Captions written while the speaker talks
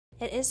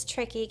It is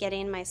tricky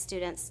getting my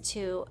students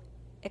to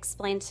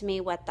explain to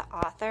me what the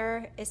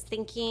author is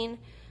thinking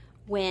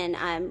when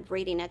I'm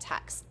reading a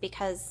text,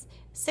 because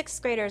sixth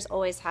graders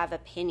always have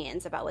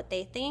opinions about what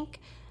they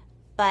think,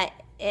 but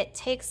it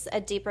takes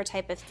a deeper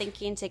type of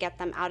thinking to get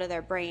them out of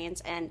their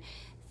brains and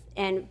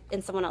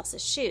in someone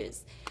else's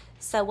shoes.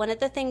 So one of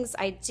the things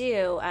I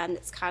do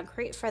that's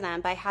concrete for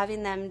them, by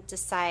having them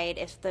decide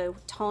if the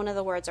tone of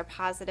the words are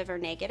positive or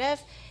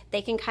negative,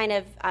 they can kind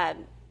of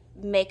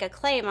make a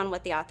claim on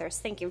what the author is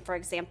thinking. For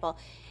example,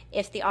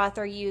 if the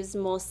author used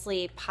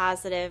mostly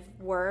positive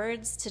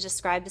words to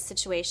describe the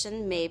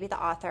situation, maybe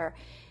the author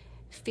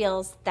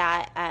feels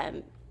that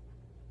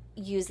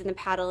using the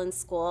paddle in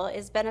school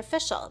is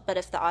beneficial. But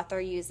if the author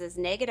uses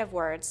negative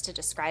words to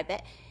describe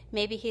it,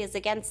 maybe he is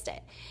against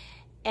it.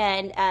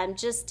 And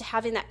just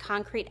having that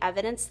concrete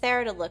evidence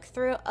there to look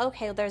through,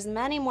 okay, there's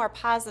many more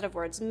positive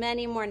words,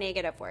 many more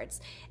negative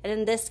words. And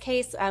in this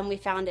case,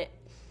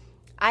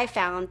 I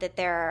found that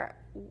their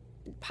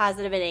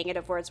positive and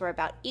negative words were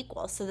about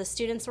equal. So the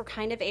students were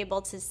kind of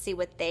able to see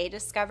what they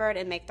discovered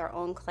and make their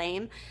own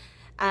claim.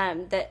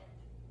 That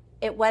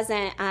it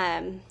wasn't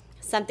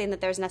something that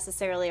there's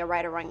necessarily a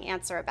right or wrong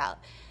answer about.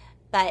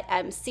 But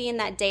seeing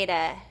that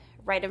data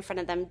right in front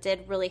of them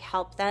did really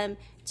help them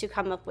to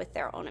come up with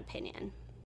their own opinion.